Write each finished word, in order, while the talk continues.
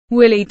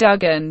Willie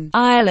Duggan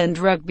Ireland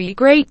rugby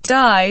great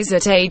dies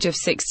at age of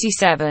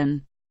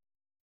 67.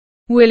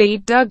 Willie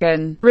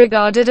Duggan,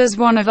 regarded as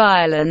one of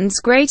Ireland's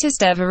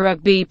greatest ever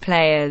rugby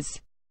players,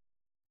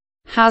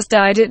 has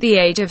died at the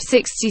age of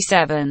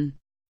 67.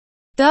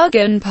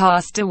 Duggan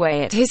passed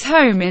away at his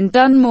home in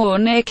Dunmore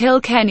near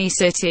Kilkenny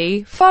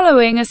City,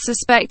 following a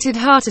suspected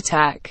heart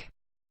attack.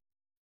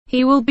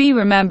 He will be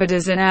remembered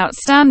as an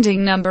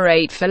outstanding number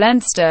 8 for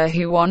Leinster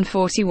who won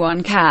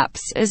 41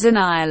 caps as an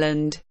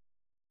Ireland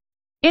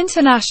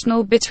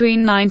international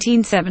between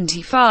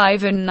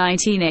 1975 and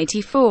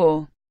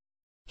 1984.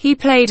 He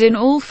played in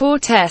all 4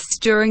 tests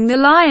during the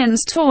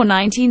Lions tour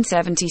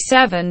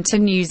 1977 to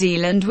New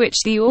Zealand,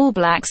 which the All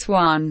Blacks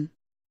won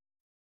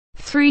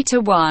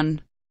 3-1.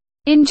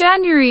 In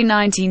January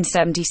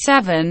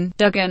 1977,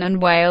 Duggan and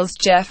Wales'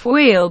 Jeff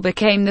Wheel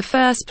became the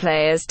first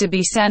players to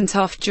be sent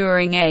off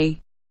during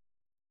a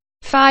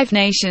Five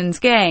Nations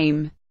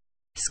game.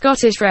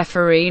 Scottish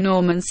referee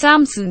Norman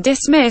Sampson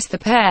dismissed the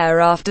pair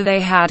after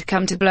they had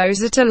come to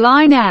blows at a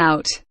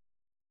line-out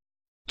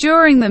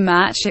during the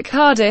match at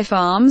Cardiff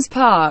Arms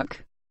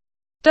Park.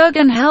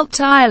 Duggan helped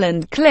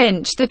Ireland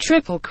clinch the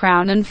Triple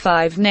Crown and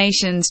Five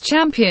Nations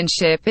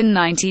Championship in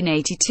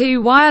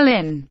 1982 while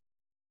in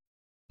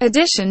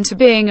addition to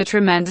being a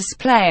tremendous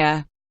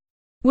player,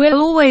 will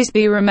always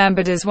be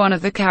remembered as one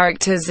of the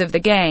characters of the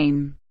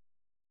game.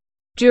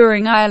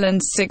 During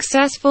Ireland's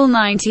successful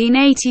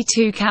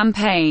 1982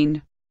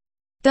 campaign,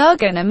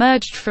 Duggan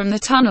emerged from the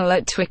tunnel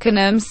at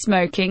Twickenham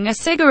smoking a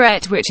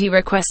cigarette which he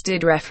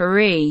requested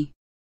referee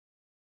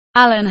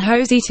Alan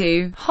Hosey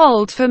to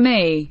 "hold for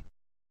me."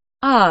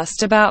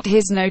 Asked about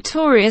his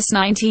notorious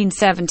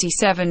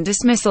 1977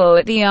 dismissal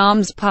at the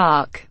Arms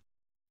Park,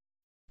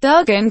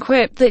 Duggan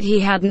quipped that he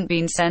hadn't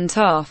been sent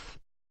off,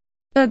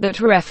 but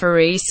that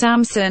referee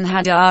Sampson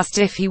had asked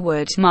if he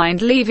would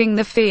mind leaving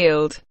the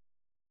field,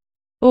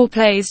 or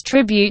plays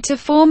tribute to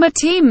former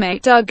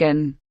teammate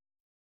Duggan.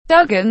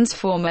 Duggan's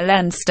former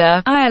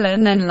Leinster,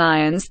 Ireland and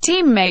Lions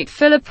teammate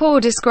Philip Orr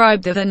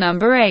described the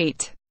number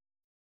 8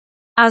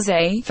 as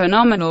a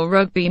phenomenal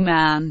rugby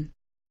man.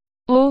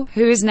 Orr,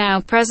 who is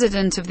now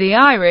president of the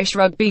Irish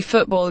Rugby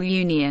Football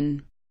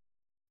Union,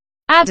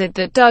 added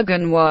that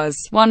Duggan was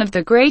one of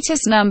the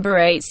greatest number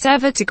 8s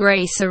ever to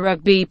grace a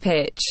rugby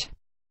pitch.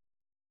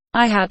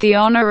 I had the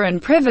honour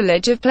and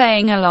privilege of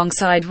playing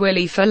alongside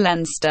Willie for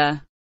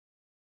Leinster,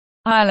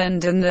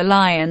 Ireland and the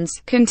Lions,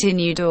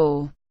 continued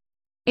Orr.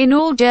 In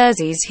all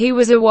jerseys he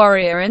was a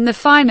warrior in the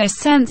finest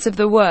sense of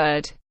the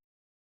word.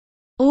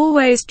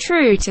 Always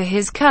true to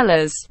his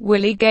colours,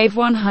 Willie gave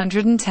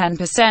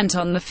 110%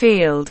 on the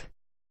field.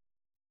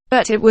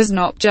 But it was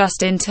not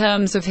just in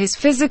terms of his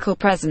physical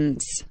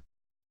presence.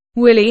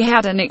 Willie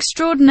had an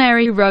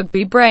extraordinary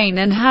rugby brain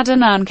and had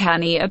an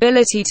uncanny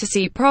ability to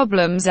see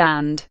problems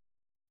and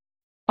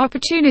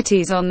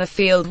opportunities on the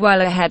field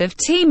well ahead of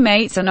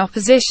teammates and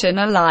opposition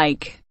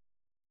alike.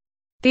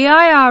 The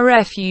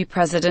IRFU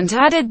president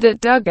added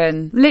that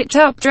Duggan lit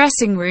up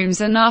dressing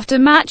rooms and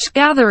after-match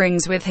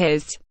gatherings with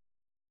his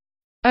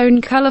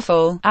own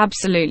colourful,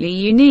 absolutely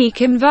unique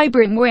and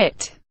vibrant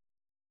wit.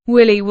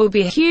 Willie will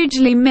be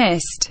hugely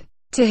missed.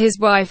 To his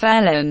wife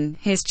Ellen,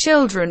 his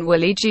children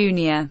Willie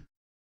Jr.,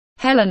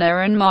 Helena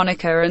and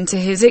Monica, and to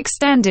his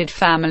extended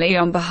family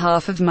on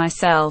behalf of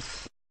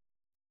myself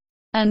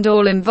and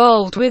all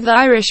involved with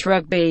Irish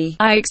rugby,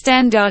 I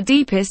extend our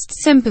deepest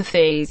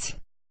sympathies.